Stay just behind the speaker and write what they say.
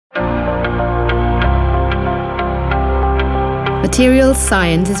Materials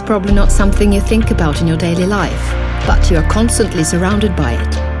science is probably not something you think about in your daily life, but you are constantly surrounded by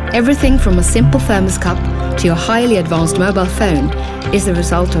it. Everything from a simple thermos cup to your highly advanced mobile phone is the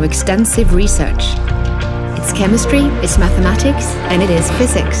result of extensive research. It's chemistry, it's mathematics, and it is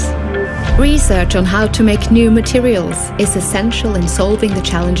physics. Research on how to make new materials is essential in solving the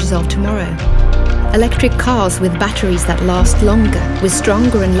challenges of tomorrow. Electric cars with batteries that last longer, with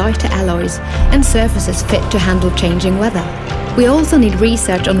stronger and lighter alloys, and surfaces fit to handle changing weather. We also need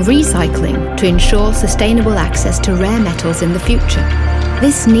research on recycling to ensure sustainable access to rare metals in the future.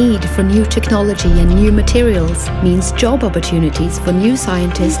 This need for new technology and new materials means job opportunities for new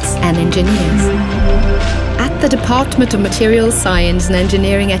scientists and engineers. At the Department of Materials Science and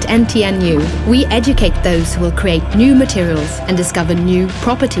Engineering at NTNU, we educate those who will create new materials and discover new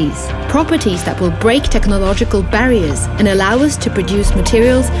properties. Properties that will break technological barriers and allow us to produce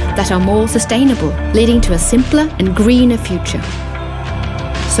materials that are more sustainable, leading to a simpler and greener future.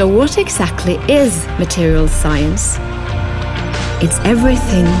 So what exactly is materials science? It's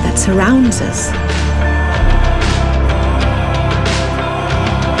everything that surrounds us.